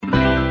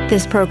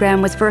This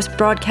program was first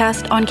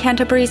broadcast on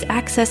Canterbury's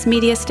access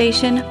media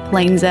station,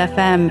 Plains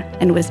FM,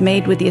 and was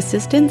made with the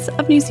assistance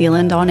of New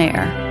Zealand On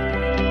Air.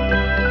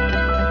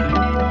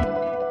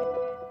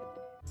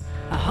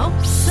 I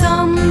hope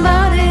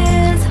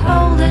somebody's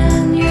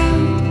holding you.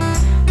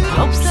 I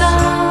hope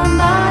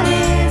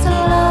somebody's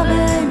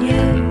loving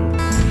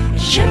you. It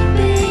should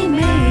be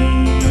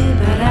me,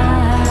 but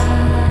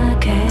I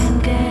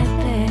can't get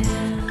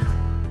there.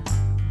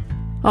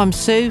 I'm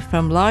Sue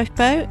from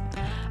Lifeboat,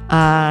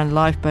 and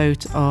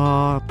Lifeboat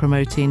are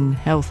promoting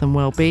health and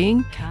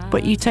well-being,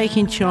 but you take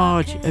in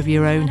charge of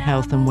your own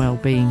health and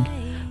well-being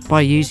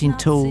by using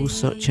tools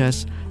such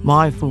as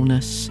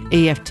mindfulness,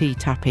 EFT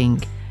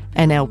tapping,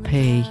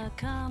 NLP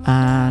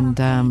and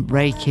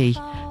Reiki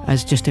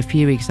as just a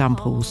few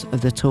examples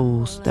of the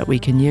tools that we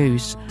can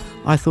use.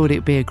 I thought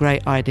it'd be a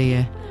great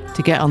idea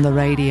to get on the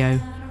radio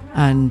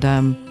and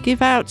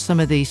give out some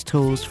of these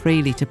tools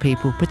freely to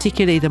people,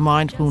 particularly the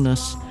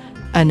mindfulness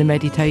and the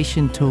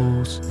meditation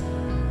tools.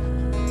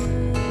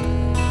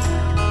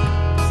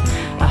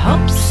 I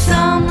hope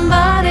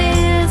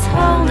somebody's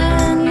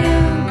holding you.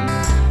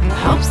 I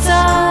hope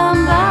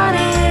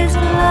somebody's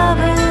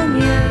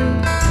loving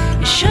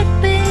you. It should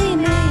be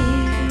me,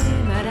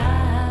 but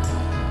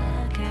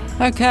I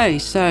can't. Okay,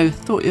 so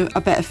thought I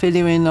better fill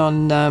you in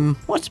on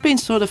what's been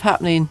sort of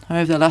happening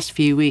over the last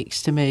few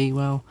weeks to me.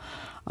 Well,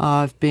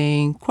 I've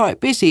been quite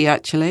busy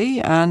actually,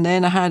 and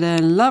then I had a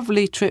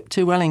lovely trip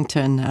to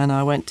Wellington and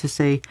I went to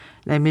see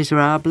Les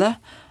Miserables.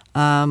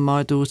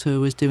 My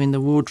daughter was doing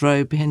the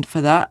wardrobe hint for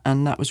that,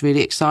 and that was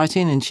really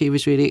exciting, and she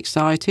was really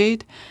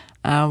excited.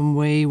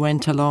 We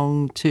went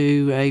along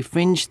to a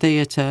fringe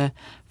theatre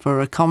for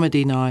a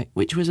comedy night,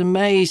 which was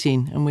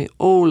amazing, and we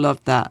all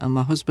loved that, and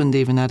my husband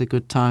even had a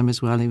good time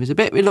as well. He was a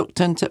bit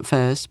reluctant at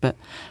first, but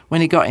when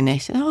he got in there, he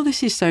said, "Oh,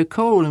 this is so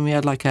cool," and we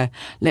had like a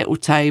little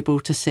table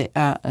to sit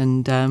at,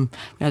 and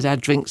we had our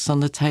drinks on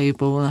the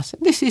table, and I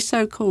said, "This is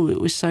so cool." It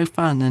was so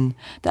fun, and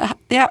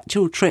the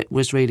actual trip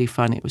was really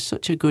fun. It was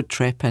such a good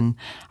trip, and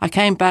I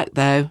came back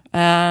though,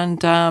 and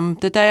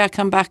the day I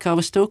come back, I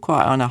was still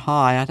quite on a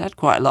high. I'd had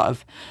quite a lot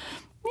of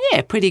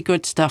pretty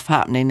good stuff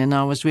happening, and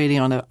I was really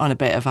on a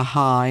bit of a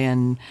high,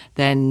 and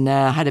then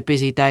had a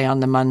busy day on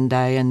the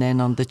Monday, and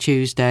then on the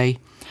Tuesday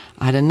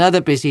I had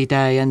another busy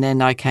day, and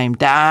then I came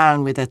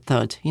down with a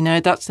thud. You know,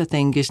 that's the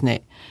thing, isn't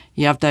it?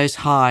 You have those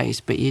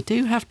highs, but you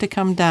do have to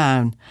come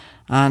down.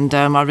 And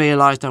I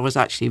realised I was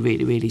actually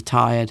really, really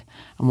tired,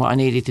 and what I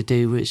needed to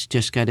do was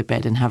just go to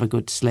bed and have a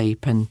good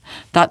sleep, and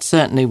that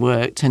certainly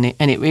worked, and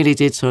it really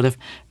did sort of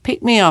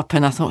pick me up,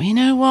 and I thought, you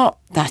know what,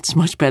 that's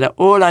much better.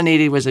 All I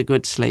needed was a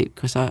good sleep,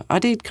 because I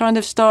did kind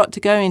of start to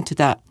go into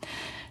that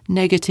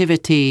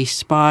negativity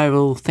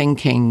spiral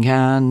thinking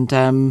and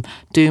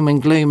doom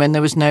and gloom, and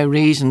there was no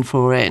reason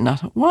for it, and I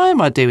thought, why am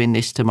I doing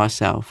this to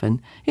myself?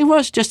 And it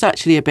was just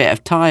actually a bit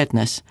of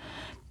tiredness.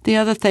 The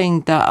other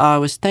thing that I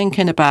was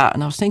thinking about,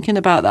 and I was thinking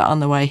about that on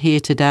the way here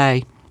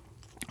today,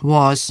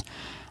 was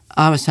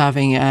I was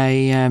having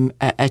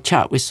a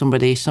chat with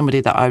somebody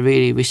that I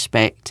really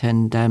respect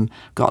and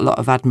got a lot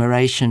of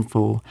admiration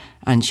for,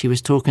 and she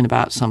was talking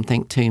about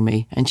something to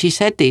me, and she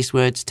said these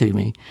words to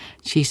me.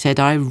 She said,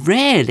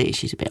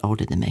 she's a bit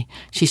older than me,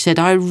 she said,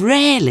 "I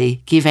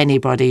rarely give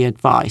anybody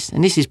advice,"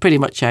 and this is pretty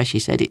much how she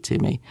said it to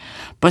me,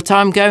 "but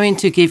I'm going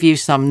to give you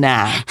some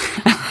now."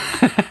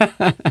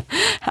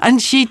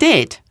 And she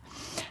did.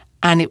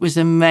 And it was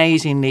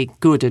amazingly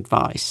good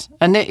advice.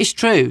 And it is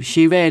true,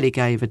 she rarely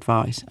gave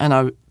advice.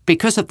 And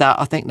because of that,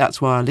 I think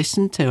that's why I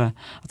listened to her.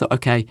 I thought,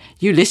 okay,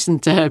 you listen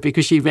to her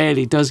because she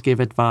rarely does give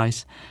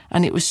advice.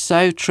 And it was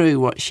so true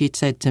what she'd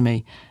said to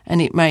me.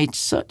 And it made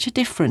such a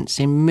difference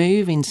in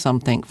moving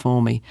something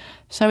for me.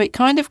 So it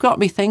kind of got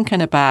me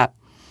thinking about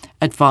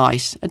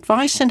advice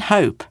and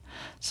hope.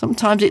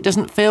 Sometimes it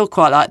doesn't feel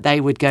quite like they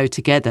would go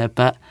together,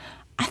 but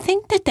I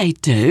think that they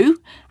do,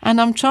 and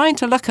I'm trying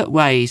to look at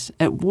ways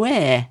at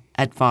where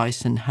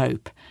advice and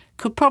hope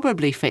could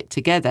probably fit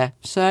together.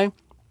 So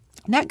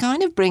that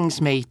kind of brings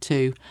me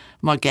to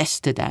my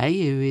guest today,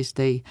 who is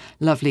the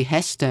lovely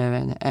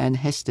Hester, and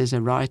Hester's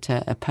a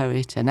writer, a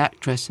poet, an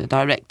actress, a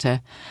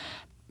director,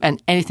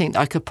 and anything that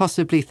I could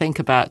possibly think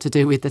about to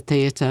do with the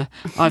theatre,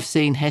 I've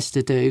seen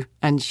Hester do,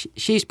 and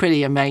she's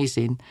pretty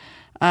amazing.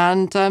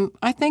 And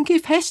I think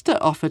if Hester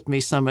offered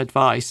me some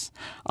advice,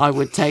 I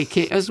would take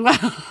it as well.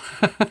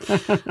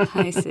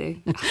 Hi,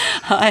 Sue.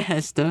 Hi,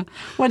 Hester.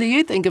 What do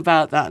you think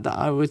about that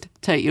I would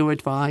take your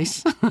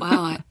advice?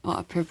 Wow, what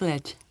a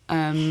privilege.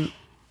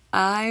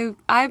 I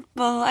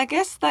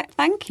guess that,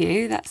 thank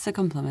you. That's a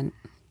compliment,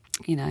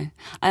 you know.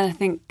 And I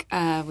think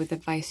with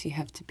advice, you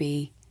have to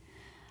be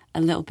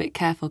a little bit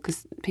careful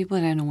because people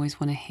don't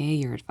always want to hear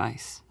your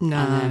advice. No.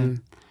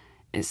 And,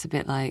 it's a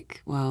bit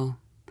like, well,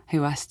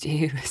 who asked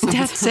you?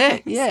 That's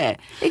it, yeah.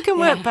 It can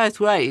work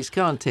both ways,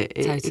 can't it?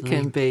 Totally. It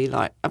can be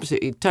like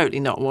absolutely, totally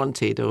not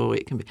wanted, or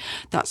it can be,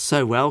 that's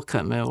so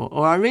welcome,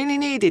 or I really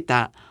needed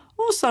that.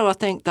 Also, I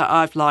think that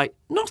I've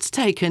not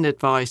taken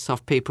advice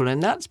off people,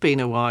 and that's been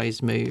a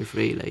wise move,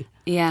 really.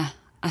 Yeah,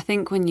 I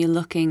think when you're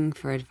looking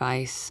for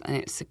advice and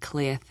it's a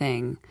clear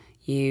thing,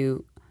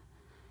 you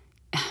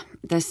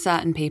there's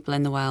certain people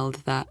in the world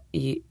that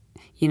you're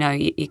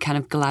kind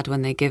of glad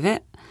when they give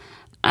it,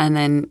 and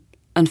then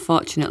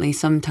unfortunately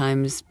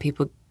sometimes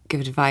people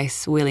give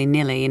advice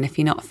willy-nilly, and if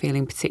you're not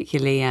feeling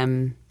particularly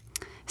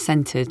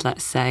centred,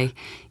 let's say,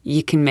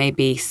 you can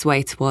maybe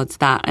sway towards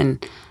that,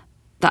 and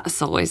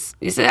that's always,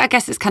 I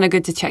guess it's kind of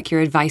good to check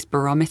your advice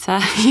barometer.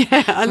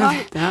 Yeah, I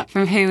like that.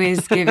 From who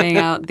is giving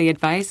out the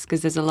advice,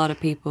 because there's a lot of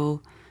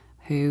people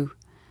who,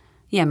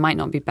 might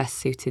not be best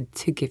suited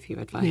to give you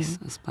advice,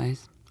 I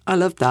suppose. I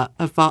love that.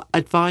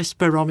 Advice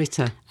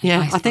barometer. Yeah,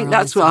 Advice I think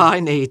that's what I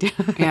need.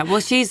 Yeah,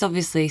 well, she's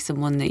obviously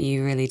someone that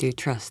you really do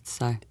trust,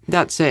 so.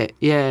 That's it.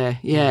 Yeah.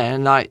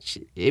 And like,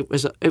 it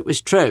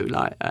was true.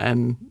 Like,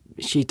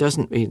 she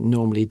doesn't really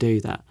normally do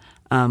that.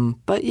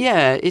 But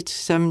yeah,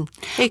 it's... I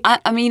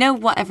mean, you know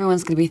what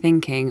everyone's going to be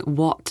thinking?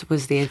 What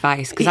was the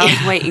advice? Because I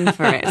was waiting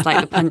for it. It's like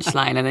the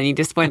punchline, and then you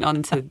just went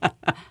on to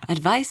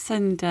advice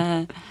and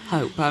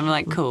hope. I'm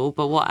like, cool,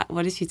 but what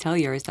did she tell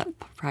you, or is that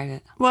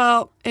private?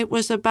 Well, it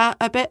was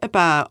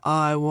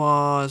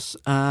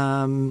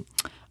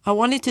I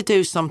wanted to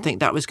do something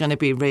that was going to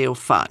be real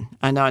fun,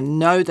 and I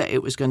know that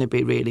it was going to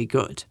be really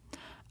good.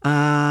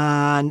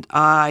 And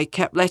I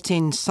kept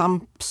letting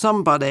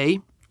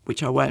somebody,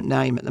 which I won't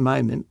name at the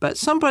moment, but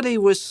somebody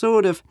was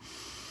sort of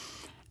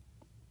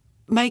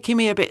making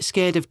me a bit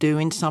scared of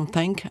doing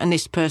something, and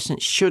this person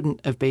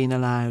shouldn't have been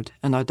allowed.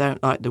 And I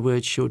don't like the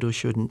word should or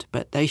shouldn't,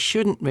 but they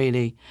shouldn't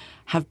really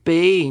have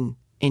been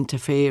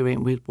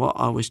interfering with what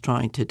I was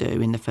trying to do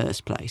in the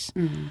first place.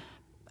 Mm-hmm.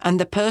 And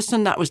the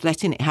person that was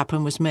letting it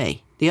happen was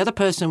me. The other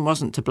person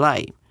wasn't to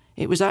blame.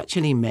 It was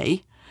actually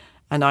me,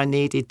 and I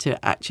needed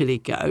to actually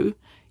go.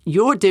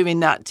 You're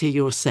doing that to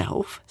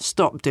yourself.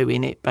 Stop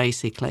doing it,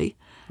 basically.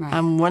 Right.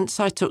 And once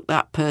I took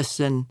that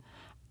person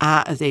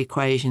out of the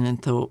equation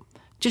and thought,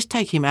 just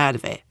take him out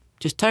of it.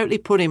 Just totally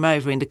put him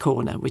over in the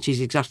corner, which is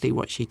exactly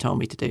what she told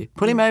me to do.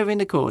 Put him over in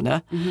the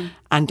corner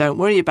and don't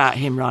worry about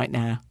him right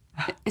now.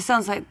 It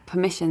sounds like a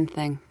permission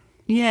thing.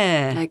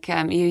 Yeah. Like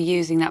you're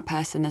using that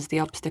person as the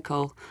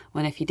obstacle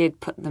when if you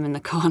did put them in the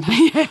corner,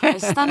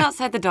 stand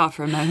outside the door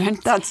for a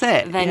moment. That's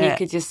it. Then you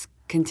could just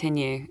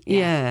continue.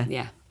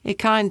 Yeah. It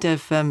kind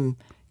of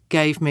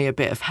gave me a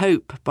bit of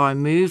hope by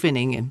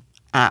moving him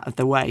out of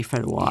the way for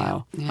a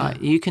while. Yeah.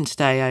 Like, you can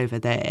stay over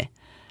there.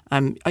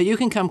 You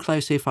can come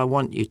closer if I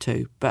want you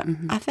to. But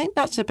I think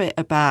that's a bit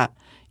about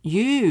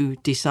you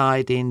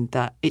deciding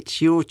that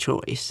it's your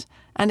choice.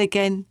 And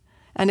again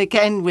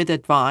with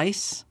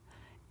advice,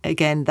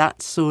 again,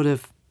 that's sort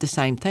of the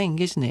same thing,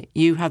 isn't it?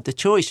 You have the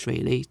choice,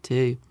 really,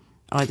 to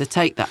either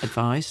take that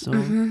advice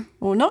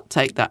or not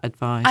take that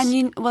advice.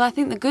 And I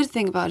think the good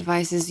thing about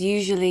advice is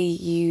usually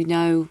you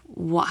know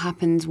what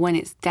happens when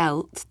it's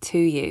dealt to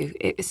you.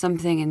 It's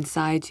something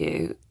inside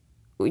you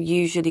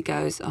usually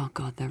goes, oh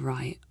God, they're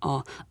right,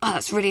 or oh,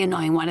 that's really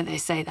annoying, why do they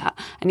say that?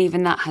 And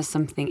even that has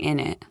something in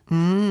it.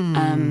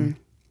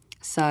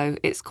 So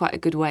it's quite a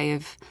good way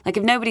of, like,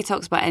 if nobody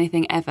talks about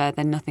anything ever,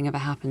 then nothing ever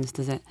happens,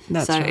 does it?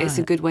 That's so right. It's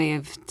a good way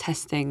of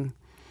testing.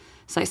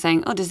 It's like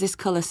saying, oh, does this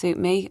colour suit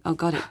me? Oh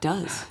God, it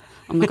does.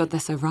 Oh my God, they're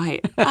so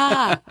right.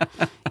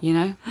 You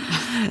know?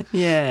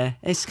 Yeah,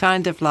 it's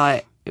kind of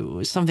like, it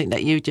was something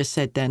that you just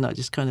said then, I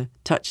just kind of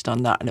touched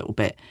on that a little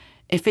bit.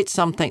 If it's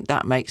something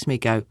that makes me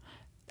go,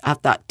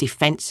 have that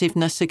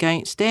defensiveness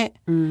against it,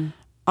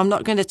 I'm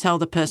not going to tell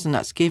the person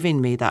that's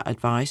giving me that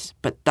advice,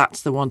 but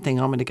that's the one thing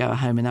I'm going to go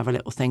home and have a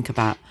little think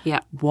about.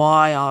 Yeah.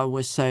 Why I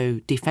was so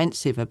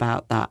defensive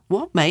about that.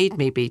 What made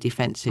me be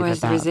defensive Where's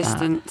about the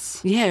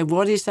resistance? that? Yeah,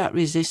 what is that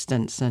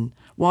resistance and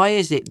why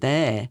is it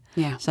there?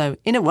 Yeah. So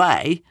in a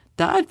way,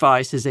 that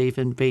advice has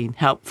even been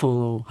helpful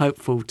or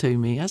hopeful to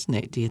me, hasn't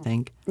it, do you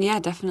think? Yeah,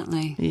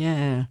 definitely.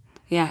 Yeah.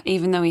 Yeah,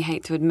 even though we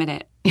hate to admit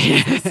it.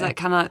 It's like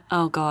kind of like,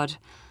 oh God.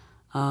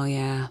 Oh,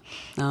 yeah.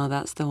 Oh,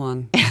 that's the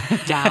one.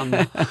 Damn.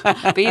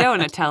 But you don't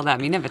want to tell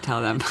them. You never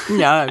tell them.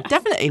 No,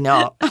 definitely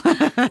not.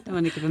 Don't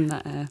want to give them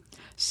that.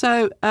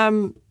 So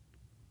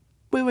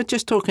we were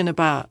just talking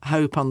about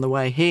hope on the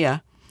way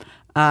here.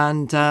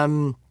 And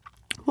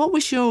what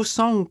was your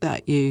song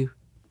a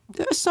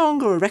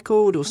song or a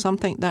record or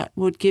something that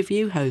would give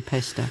you hope,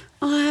 Esther?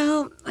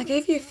 Well, I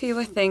gave you a few,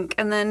 I think.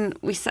 And then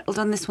we settled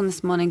on this one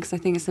this morning because I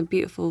think it's a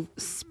beautiful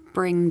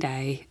spring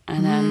day.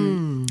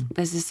 And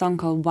there's a song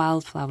called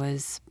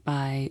Wildflowers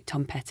by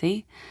Tom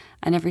Petty.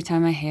 And every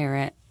time I hear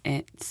it,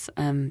 it's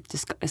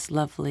just got this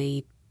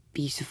lovely,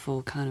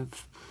 beautiful kind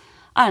of,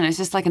 I don't know, it's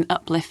just like an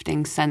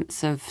uplifting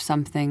sense of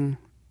something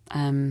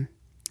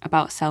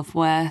about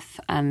self-worth.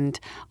 And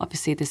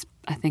obviously this,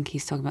 I think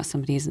he's talking about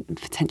somebody he's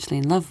potentially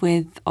in love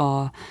with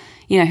or,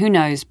 you know, who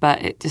knows.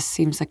 But it just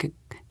seems like a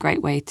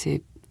great way to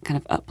kind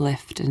of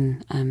uplift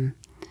and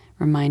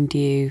remind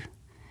you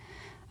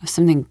of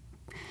something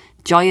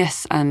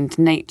joyous and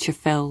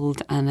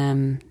nature-filled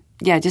and,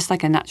 just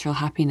like a natural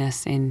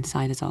happiness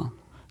inside us all.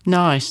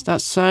 Nice.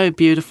 That's so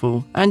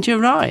beautiful. And you're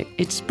right.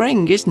 It's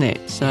spring, isn't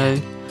it?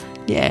 So,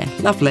 yeah,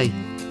 lovely.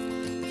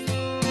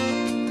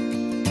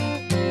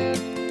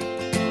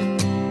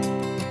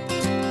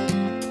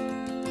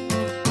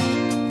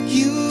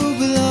 You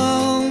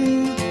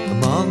belong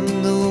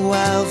among the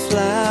wildflowers.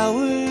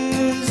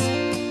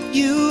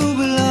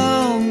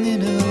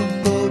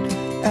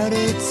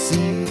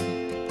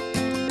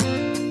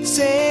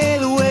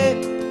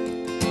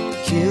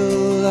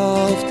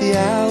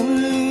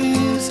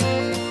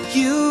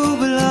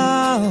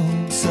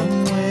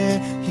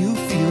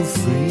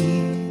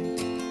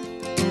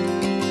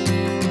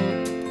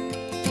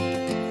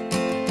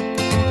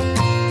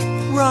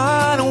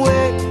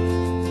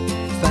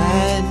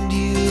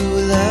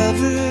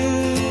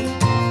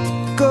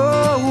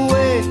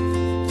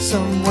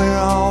 somewhere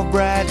all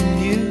bright and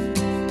new.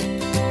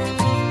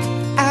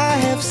 I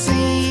have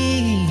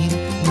seen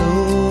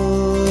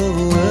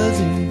no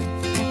other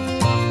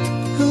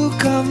who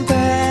compares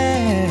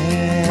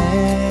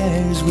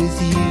with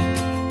you.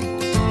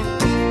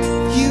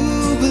 You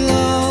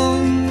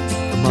belong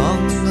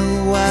among the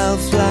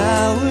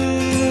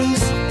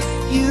wildflowers.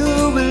 You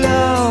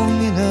belong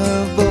in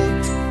a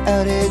boat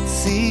out at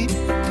sea.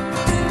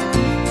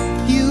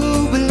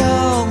 You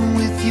belong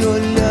with your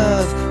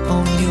love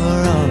on your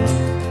arm.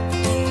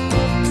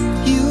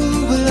 You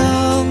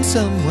belong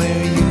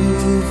somewhere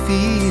you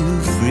feel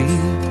free.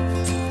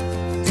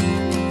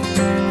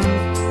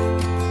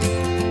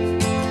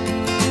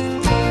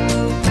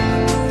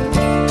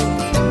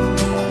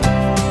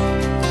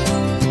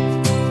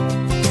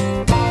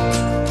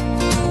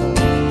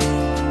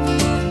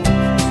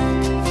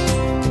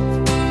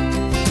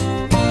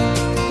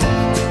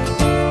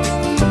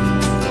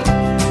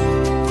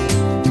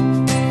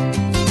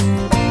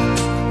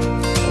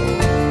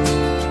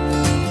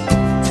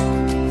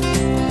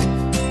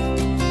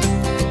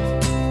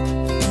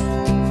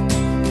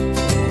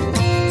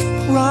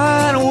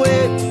 Run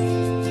away,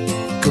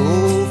 go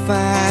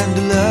find a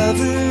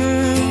lover.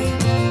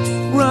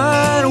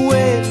 Run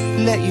away,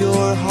 let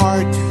your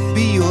heart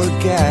be your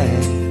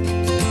guide.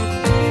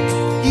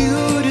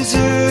 You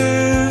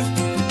deserve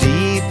the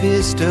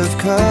deepest of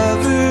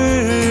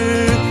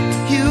cover.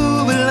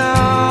 You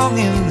belong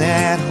in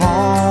that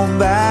home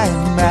by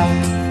and by.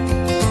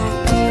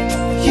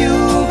 You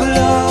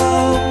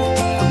belong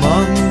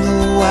among the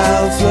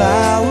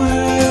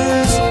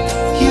wildflowers.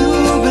 You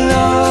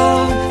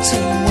belong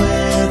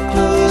somewhere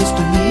close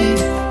to me,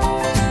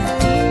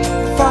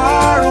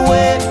 far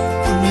away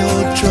from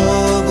your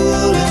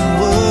trouble and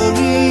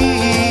worry.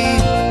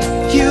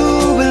 You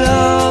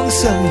belong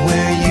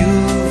somewhere you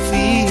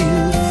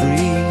feel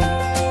free.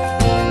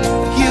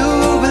 You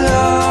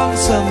belong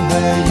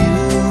somewhere you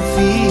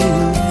feel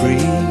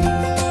free.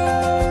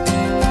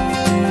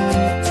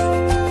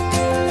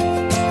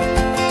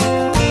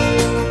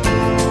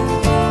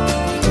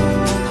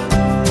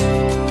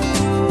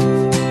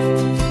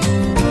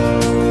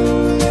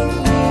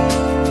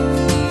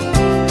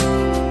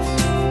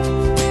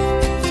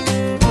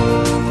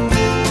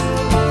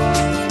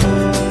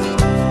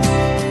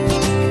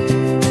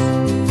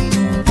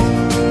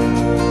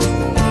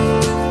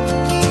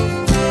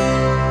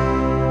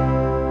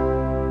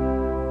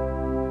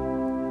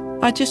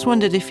 I just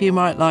wondered if you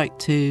might like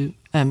to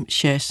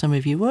share some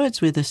of your words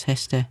with us,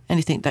 Hester.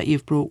 Anything that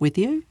you've brought with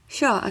you?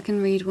 Sure, I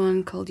can read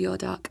one called Your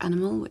Dark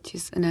Animal, which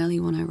is an early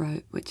one I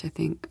wrote, which I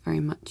think very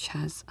much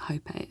has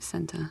hope at its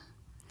centre.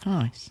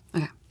 Nice.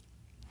 Okay.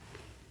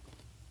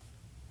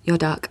 Your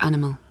Dark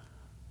Animal.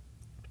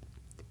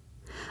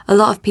 A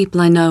lot of people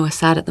I know are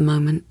sad at the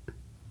moment,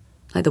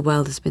 like the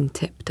world has been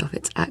tipped off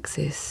its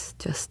axis,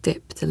 just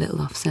dipped a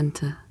little off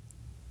centre.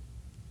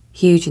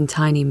 Huge and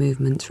tiny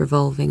movements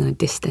revolving on a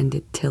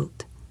distended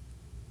tilt.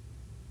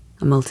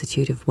 A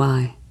multitude of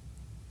why.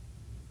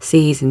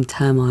 Seas in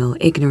turmoil,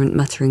 ignorant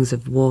mutterings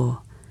of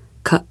war,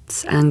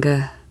 cuts,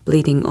 anger,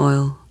 bleeding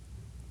oil.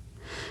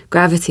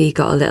 Gravity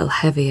got a little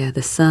heavier,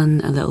 the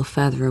sun a little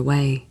further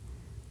away,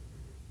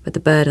 but the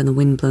bird on the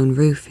wind-blown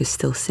roof is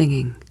still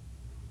singing,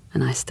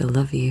 and I still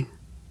love you.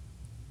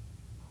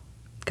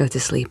 Go to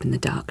sleep in the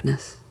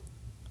darkness.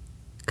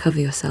 Cover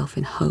yourself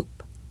in hope.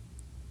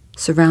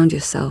 Surround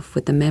yourself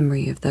with the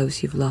memory of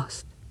those you've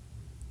lost.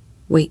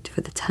 Wait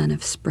for the turn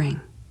of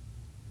spring.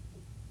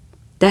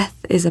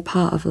 Death is a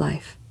part of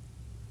life.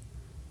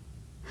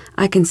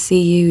 I can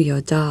see you,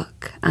 your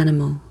dark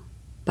animal,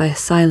 by a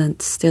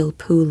silent, still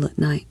pool at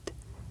night,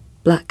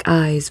 black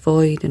eyes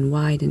void and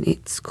wide in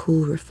its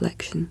cool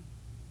reflection.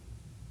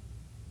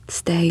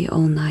 Stay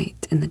all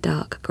night in the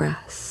dark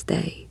grass,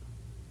 stay,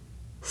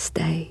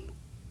 stay,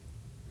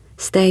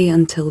 stay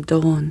until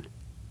dawn.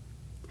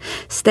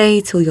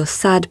 Stay till your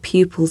sad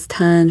pupils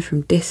turn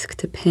from disc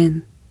to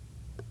pin.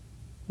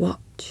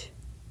 Watch,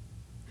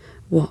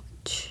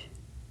 watch,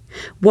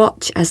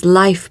 watch as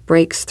life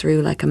breaks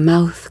through like a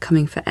mouth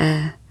coming for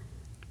air,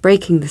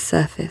 breaking the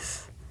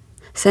surface,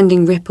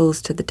 sending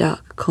ripples to the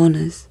dark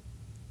corners.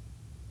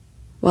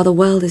 While the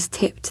world is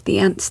tipped, the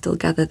ants still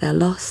gather their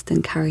lost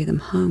and carry them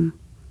home.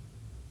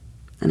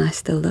 And I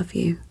still love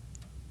you.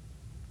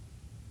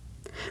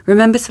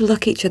 Remember to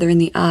look each other in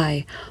the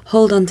eye,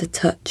 hold on to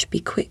touch, be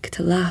quick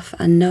to laugh,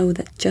 and know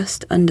that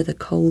just under the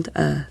cold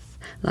earth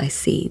lie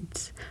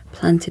seeds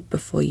planted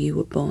before you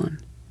were born,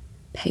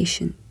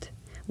 patient,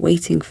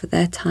 waiting for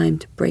their time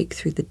to break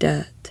through the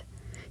dirt,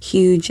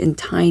 huge and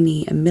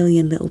tiny, a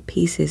million little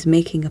pieces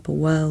making up a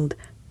world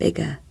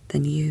bigger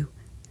than you.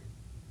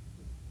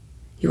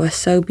 You are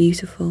so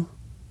beautiful.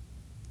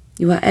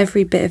 You are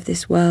every bit of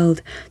this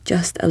world,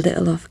 just a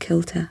little off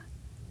kilter.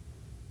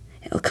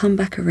 It'll come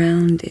back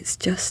around, it's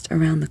just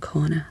around the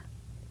corner.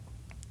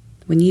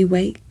 When you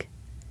wake,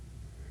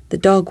 the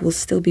dog will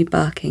still be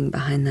barking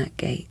behind that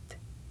gate,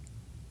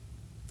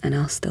 and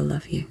I'll still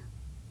love you.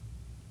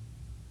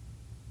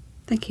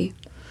 Thank you.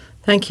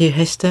 Thank you,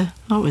 Hester.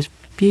 That was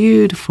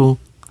beautiful.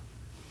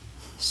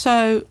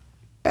 So,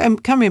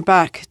 coming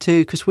back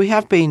to, because we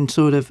have been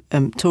sort of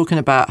talking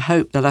about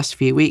hope the last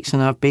few weeks,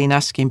 and I've been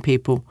asking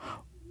people,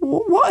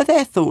 what are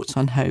their thoughts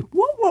on hope?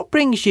 What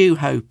brings you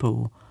hope,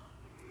 or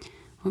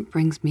What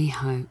brings me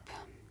hope?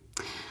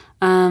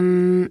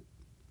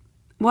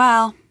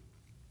 Well,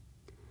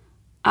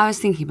 I was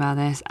thinking about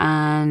this,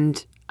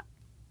 and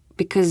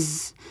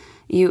because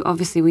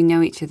we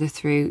know each other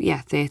through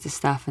theatre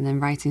stuff and then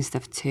writing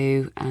stuff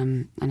too.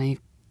 And I'm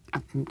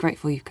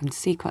grateful you've come to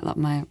see quite a lot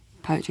of my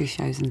poetry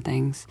shows and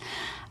things.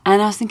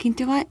 And I was thinking,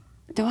 do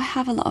I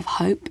have a lot of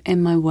hope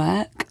in my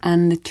work?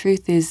 And the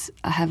truth is,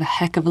 I have a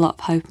heck of a lot of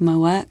hope in my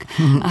work.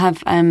 I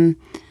have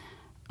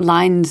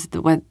lines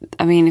that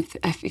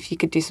if you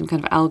could do some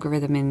kind of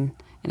algorithm in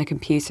a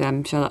computer,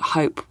 I'm sure that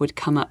hope would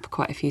come up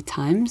quite a few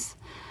times.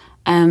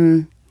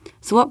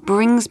 So what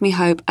brings me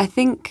hope? I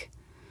think,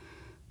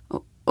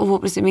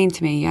 what does it mean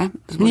to me? Yeah,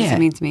 what does it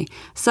mean to me?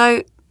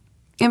 So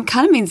it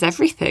kind of means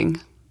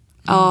everything.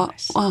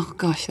 Nice. Oh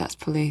gosh, that's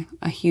probably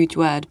a huge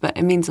word, but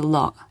it means a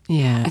lot.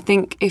 Yeah. I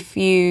think if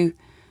you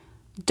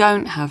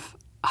don't have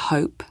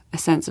hope, a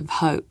sense of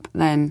hope,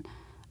 then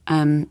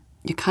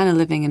you're kind of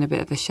living in a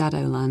bit of a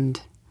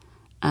shadowland,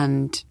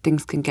 and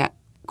things can get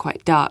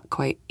quite dark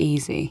quite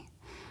easy.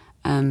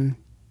 And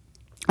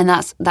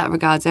that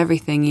regards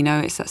everything.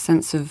 It's that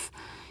sense of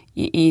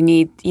you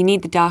need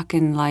the dark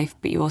in life,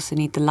 but you also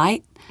need the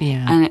light.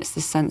 Yeah. And it's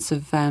the sense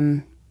of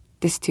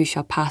this too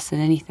shall pass in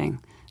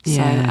anything.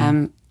 Yeah.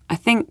 So I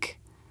think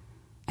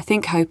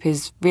hope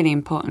is really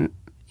important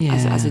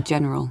as a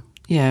general.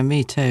 Yeah,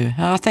 me too.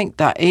 And I think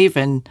that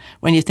even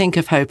when you think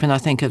of hope, and I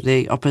think of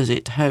the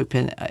opposite to hope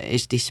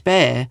is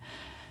despair,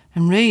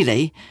 and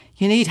really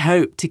you need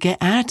hope to get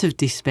out of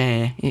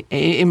despair,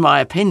 in my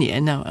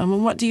opinion. Now, I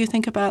mean, what do you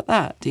think about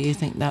that? Do you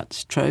think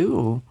that's true,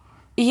 or?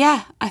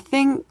 Yeah, I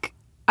think.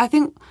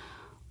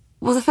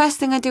 Well, the first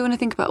thing I do when I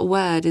think about a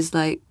word is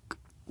like,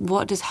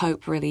 what does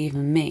hope really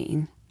even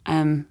mean?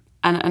 And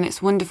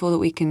it's wonderful that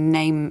we can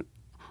name.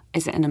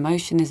 Is it an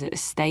emotion? Is it a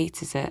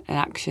state? Is it an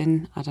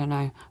action? I don't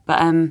know.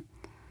 But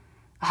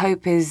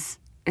hope is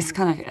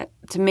kind of,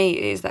 to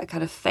me, is that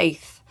kind of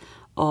faith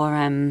or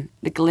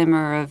the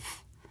glimmer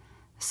of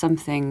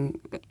something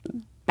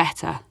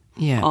better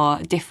or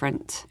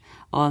different,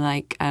 or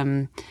like.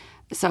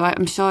 So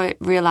I'm sure it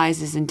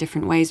realises in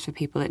different ways for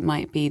people. It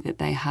might be that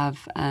they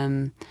have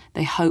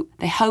they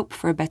hope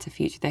for a better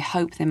future. They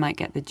hope they might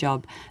get the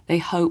job. They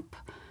hope.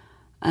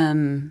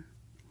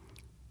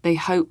 They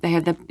hope they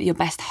have your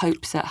best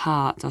hopes at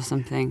heart or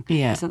something.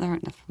 Yeah. So they're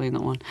definitely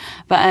not one.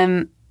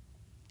 But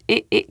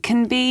it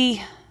can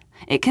be,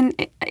 I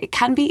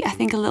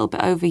think, a little bit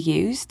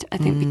overused. I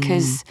think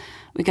because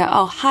we go,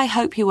 oh, hi,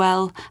 hope you're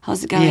well.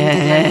 How's it going?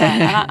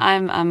 Yeah.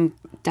 And I'm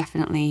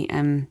definitely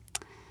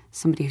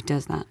somebody who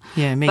does that.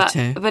 Yeah, me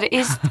too. But it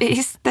is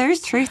there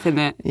is truth in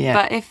it. Yeah.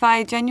 But if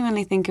I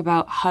genuinely think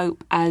about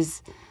hope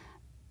as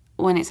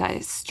when it's at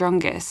its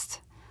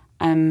strongest,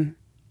 then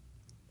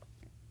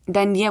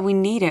we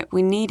need it.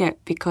 We need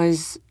it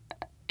because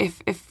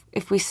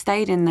if we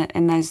stayed in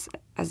those,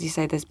 as you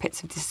say, those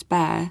pits of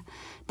despair,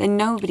 then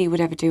nobody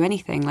would ever do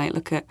anything. Like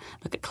look at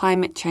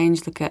climate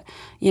change. Look at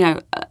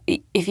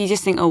if you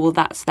just think, oh well,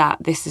 that's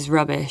that. This is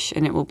rubbish,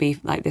 and it will be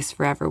like this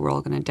forever. We're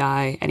all going to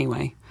die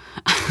anyway.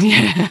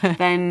 Yeah.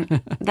 Then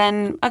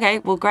okay,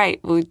 well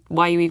great. Well,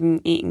 why are you even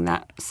eating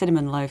that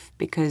cinnamon loaf?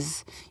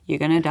 Because you're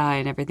going to die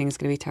and everything's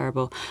going to be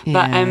terrible.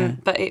 Yeah.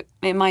 But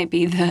it might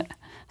be that.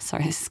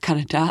 Sorry, this is kind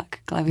of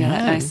dark. Glad we had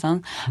that nice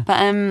song.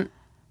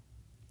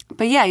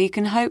 But yeah, you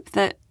can hope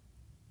that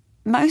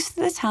most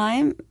of the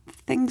time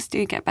things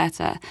do get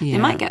better. Yeah.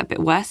 They might get a bit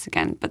worse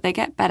again, but they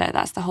get better.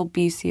 That's the whole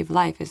beauty of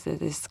life, is that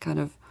this kind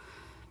of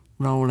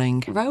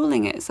rolling.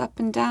 It's up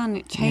and down,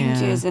 it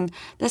changes, and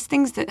there's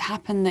things that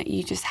happen that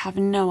you just have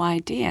no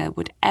idea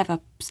would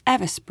ever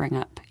spring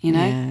up,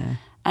 Yeah.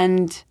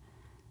 And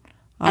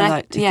I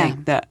like to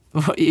think that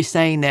what you're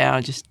saying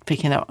now, just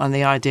picking up on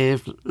the idea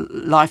of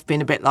life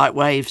being a bit like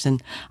waves,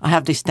 and I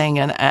have this thing,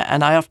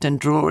 and I often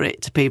draw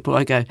it to people.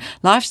 I go,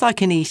 life's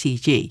like an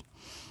ECG.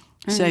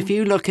 So if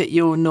you look at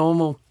your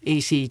normal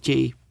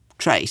ECG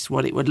trace,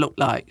 what it would look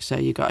like. So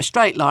you've got a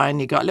straight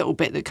line, you've got a little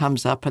bit that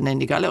comes up, and then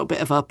you've got a little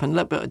bit of up and a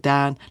little bit of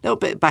down, a little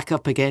bit back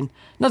up again,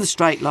 another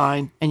straight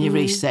line, and your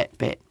reset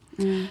bit.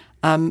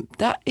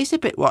 That is a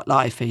bit what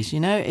life is,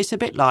 It's a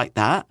bit like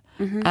that.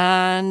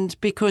 And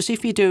because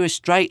if you do a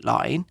straight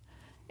line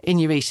in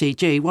your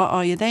ECG, what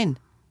are you then?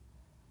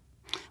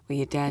 Well,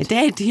 you're dead.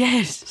 You're dead,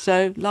 yes.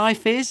 So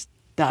life is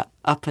that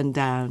up and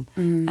down.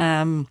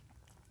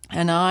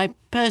 And I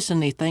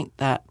personally think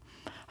that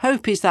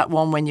hope is that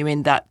one when you're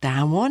in that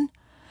down one,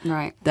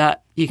 Right.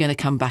 that you're going to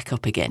come back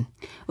up again.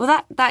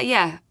 Well, that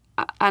yeah,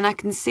 and I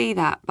can see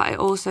that, but I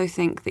also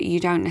think that you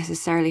don't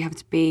necessarily have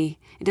to be.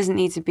 It doesn't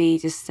need to be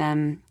just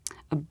a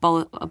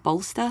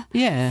bolster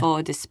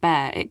for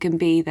despair. It can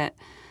be that,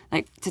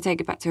 like, to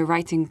take it back to a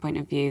writing point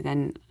of view,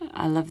 then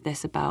I love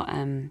this about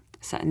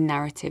certain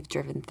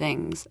narrative-driven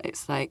things.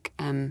 It's like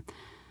in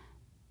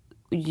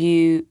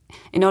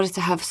order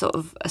to have sort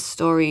of a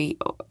story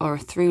or a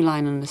through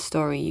line on the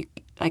story,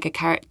 like a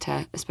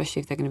character, especially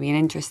if they're going to be an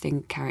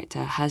interesting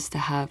character, has to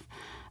have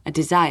a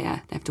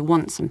desire. They have to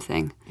want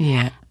something.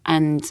 Yeah.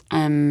 And,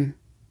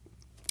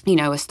 you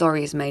know, a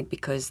story is made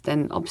because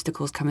then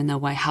obstacles come in their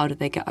way. How do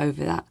they get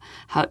over that?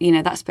 How, you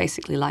know, that's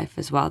basically life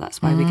as well.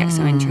 That's why we get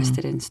so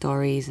interested in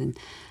stories and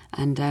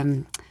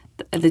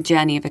the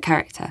journey of a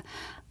character.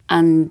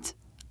 And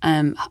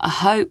a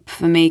hope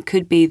for me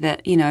could be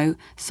that, you know,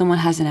 someone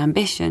has an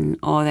ambition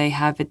or they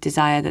have a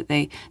desire that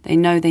they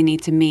know they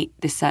need to meet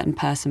this certain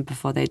person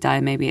before they die.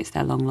 Maybe it's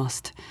their long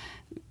lost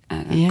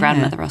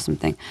grandmother or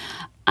something.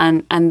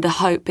 And the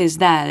hope is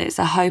there. It's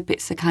a hope.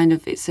 It's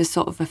a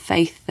sort of a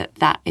faith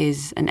that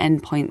is an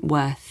endpoint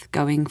worth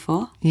going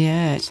for.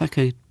 Yeah, it's like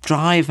a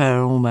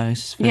driver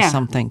almost for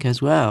something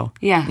as well.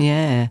 Yeah.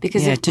 Yeah.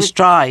 Because to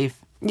strive.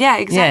 Yeah,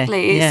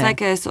 exactly. Yeah, it's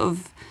like a sort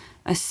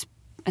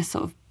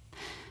of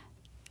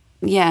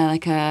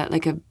like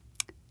a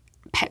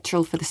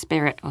petrol for the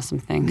spirit or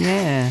something.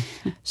 Yeah.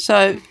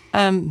 So,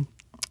 I'm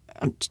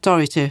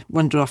sorry to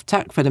wander off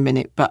tack for a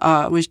minute, but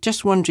I was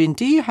just wondering,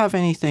 do you have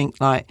anything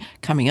like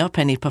coming up,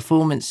 any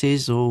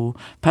performances or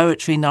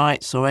poetry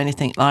nights or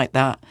anything like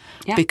that?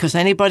 Yeah. Because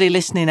anybody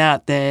listening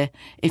out there,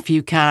 if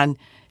you can,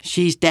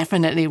 she's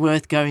definitely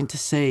worth going to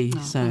see.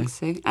 Thanks,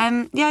 Sue.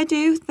 Yeah, I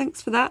do.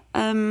 Thanks for that.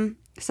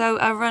 So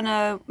I run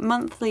a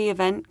monthly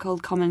event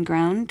called Common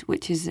Ground,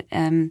 which is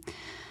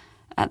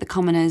at the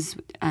Commoners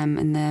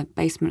in the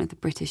basement of the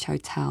British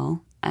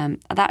Hotel.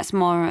 That's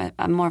more.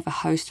 I'm more of a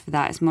host for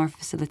that. It's more of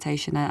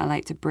facilitation. I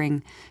like to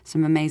bring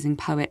some amazing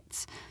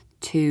poets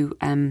to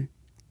the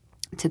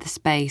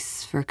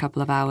space for a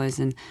couple of hours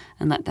and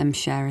let them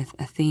share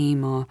a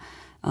theme or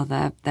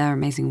their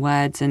amazing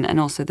words. And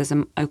also there's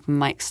an open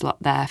mic slot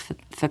there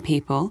for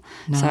people.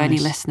 Nice. So any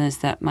listeners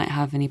that might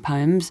have any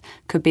poems,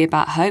 could be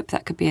about hope.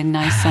 That could be a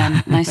nice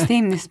nice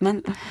theme this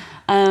month.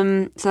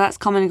 So that's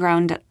Common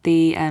Ground at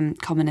the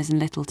Commoners in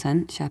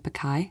Littleton, Sherpa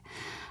Kai.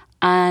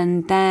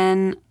 And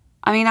then,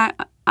 I mean,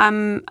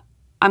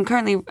 I'm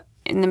currently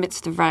in the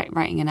midst of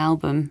writing an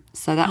album,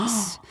 so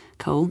that's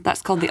cool.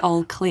 That's called The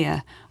All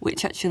Clear,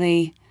 which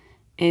actually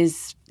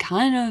is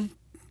kind of,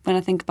 when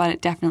I think about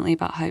it, definitely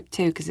about hope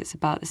too, because it's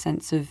about the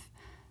sense of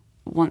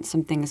once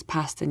something has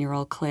passed and you're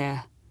all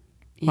clear.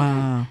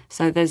 Wow.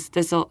 So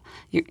there's all,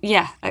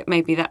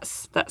 maybe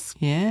that's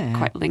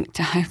quite linked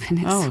to hope in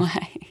its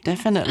way.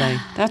 Definitely.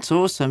 That's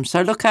awesome.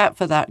 So look out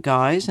for that,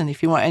 guys. And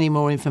if you want any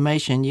more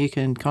information, you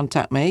can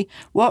contact me.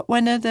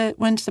 When's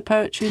the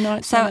poetry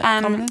night? So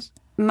Commoners?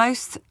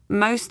 most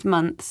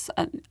months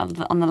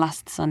on the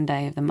last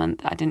Sunday of the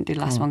month. I didn't do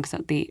the last one because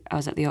I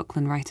was at the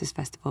Auckland Writers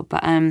Festival.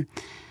 But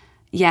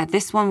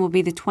this one will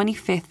be the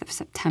 25th of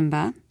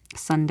September,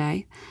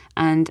 Sunday.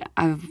 And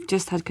I've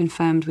just had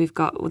confirmed we've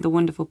got the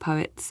wonderful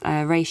poets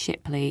Ray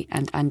Shipley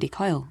and Andy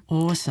Coyle.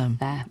 Awesome.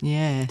 There.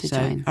 Yeah. To so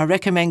join. I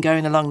recommend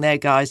going along there,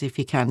 guys, if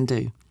you can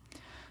do.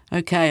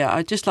 Okay.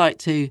 I'd just like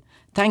to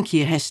thank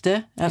you,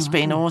 Hester. That's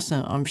been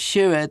awesome. I'm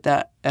sure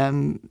that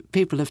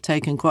people have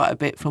taken quite a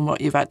bit from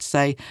what you've had to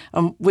say.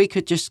 We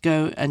could just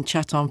go and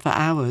chat on for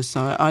hours.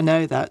 So I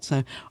know that.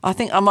 So I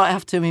think I might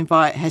have to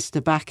invite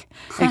Hester back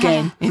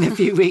again in a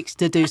few weeks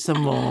to do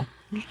some more.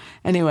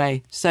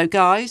 Anyway, so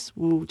guys,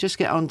 we'll just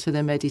get on to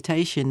the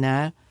meditation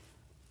now.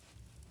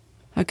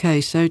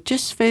 Okay, so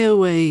just feel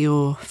where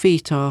your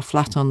feet are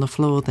flat on the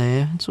floor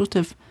there and sort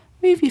of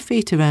move your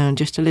feet around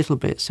just a little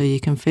bit so you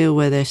can feel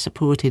where they're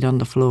supported on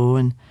the floor.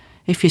 And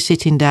if you're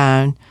sitting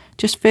down,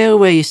 just feel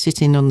where you're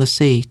sitting on the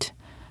seat.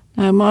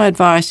 Now, my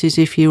advice is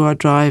if you are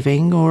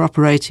driving or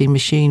operating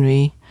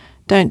machinery,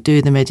 don't do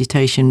the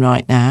meditation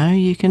right now.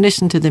 You can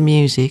listen to the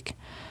music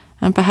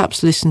and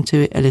perhaps listen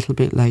to it a little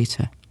bit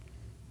later.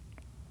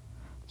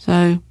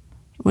 So,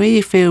 where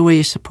you feel where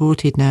you're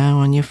supported now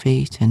on your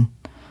feet and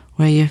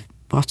where your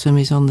bottom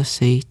is on the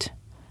seat,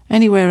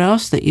 anywhere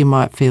else that you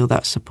might feel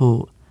that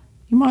support.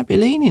 You might be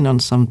leaning on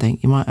something,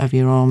 you might have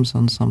your arms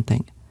on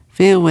something.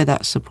 Feel where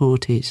that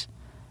support is.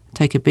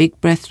 Take a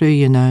big breath through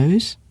your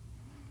nose.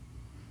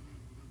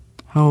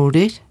 Hold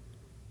it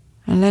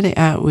and let it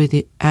out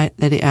let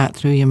it out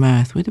through your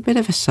mouth with a bit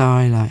of a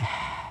sigh like.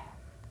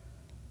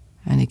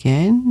 And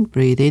again,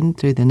 breathe in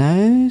through the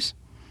nose.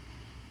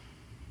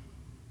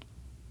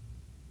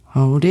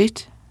 Hold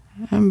it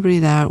and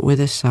breathe out with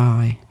a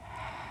sigh.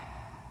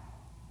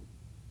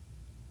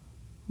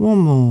 One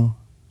more.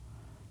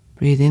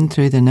 Breathe in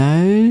through the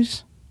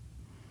nose.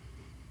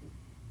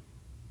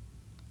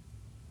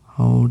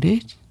 Hold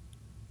it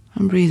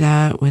and breathe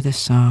out with a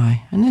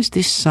sigh. And as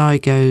this sigh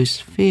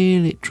goes,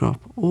 feel it drop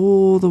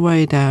all the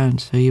way down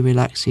so you're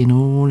relaxing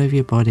all of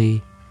your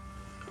body.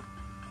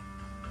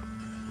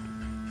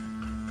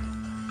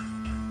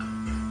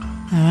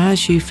 Now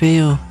as you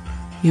feel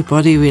your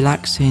body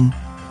relaxing,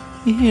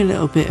 you hear a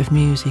little bit of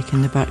music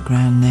in the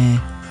background there.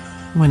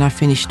 When I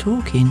finish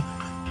talking,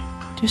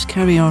 just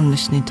carry on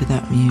listening to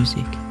that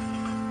music.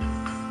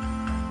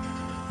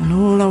 And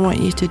all I want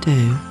you to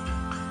do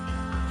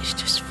is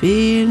just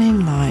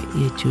feeling like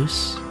you're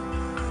just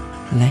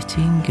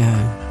letting go.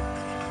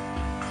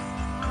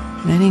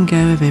 Letting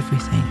go of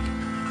everything.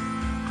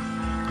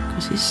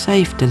 Because it's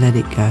safe to let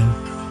it go.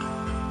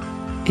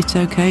 It's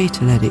okay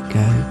to let it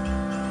go.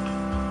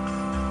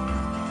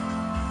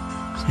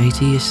 Say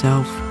to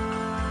yourself,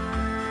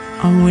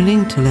 I'm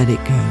willing to let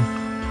it go.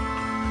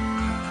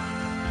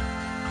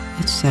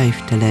 It's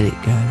safe to let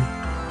it go.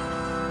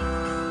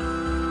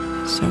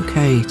 It's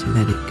okay to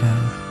let it go.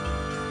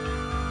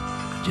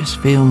 Just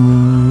feel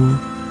more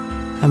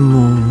and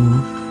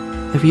more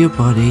of your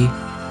body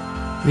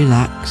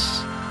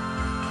relax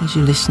as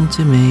you listen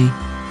to me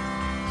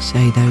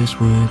say those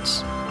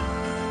words.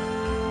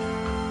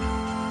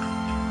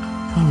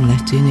 I'm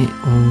letting it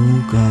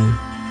all go.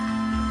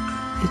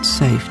 It's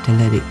safe to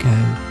let it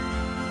go.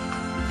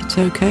 It's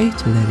okay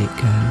to let it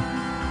go.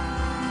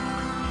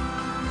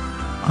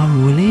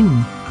 I'm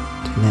willing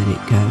to let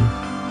it go.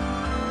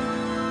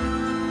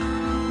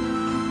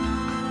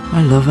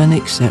 I love and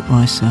accept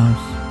myself,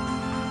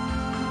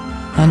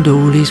 and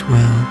all is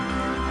well,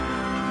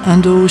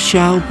 and all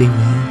shall be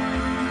well.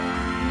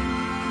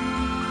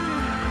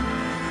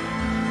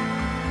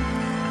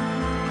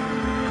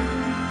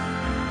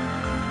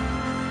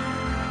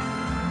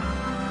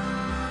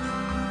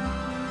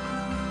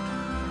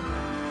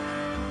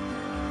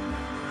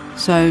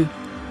 So,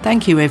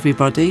 thank you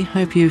everybody.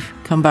 Hope you've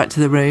come back to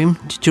the room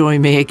to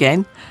join me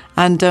again.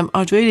 And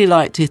I'd really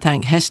like to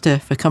thank Hester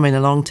for coming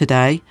along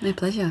today. My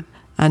pleasure.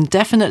 And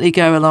definitely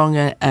go along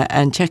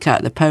and check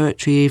out the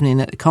Poetry Evening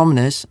at the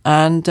Commoners.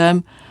 And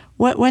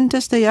when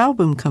does the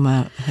album come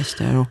out,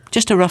 Hester? Or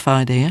just a rough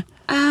idea.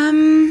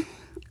 I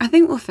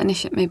think we'll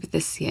finish it maybe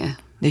this year.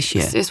 This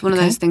year? It's one of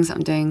those things that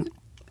I'm doing,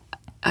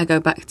 I go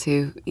back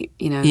to,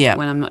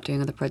 when I'm not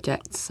doing other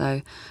projects.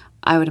 So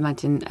I would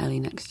imagine early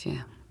next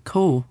year.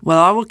 Cool. Well,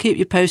 I will keep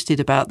you posted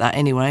about that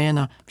anyway, and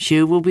I'm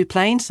sure we'll be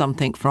playing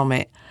something from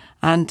it.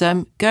 And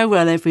go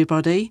well,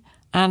 everybody,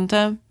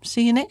 and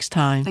see you next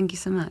time. Thank you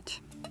so much.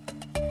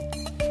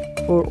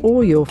 For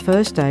all your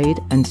first aid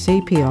and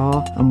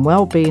CPR and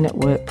wellbeing at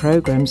work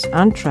programmes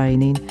and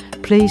training,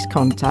 please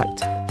contact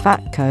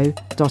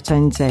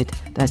factco.nz.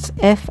 That's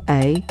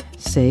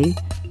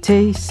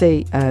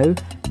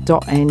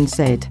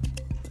FACTCO.nz.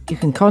 You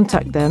can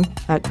contact them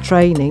at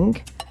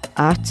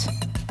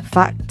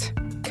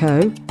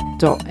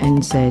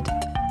training@factco.nz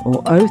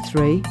or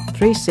 03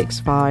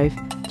 365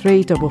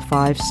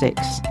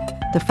 3556.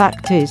 The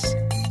fact is,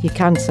 you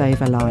can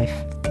save a life.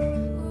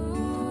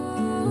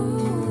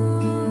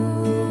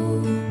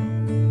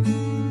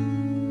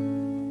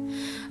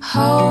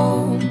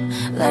 Home,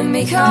 let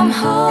me come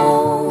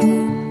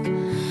home.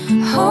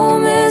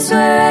 Home is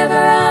wherever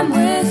I'm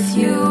with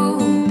you.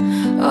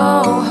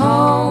 Oh,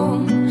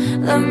 home,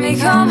 let me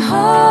come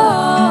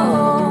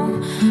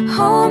home.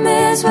 Home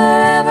is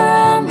wherever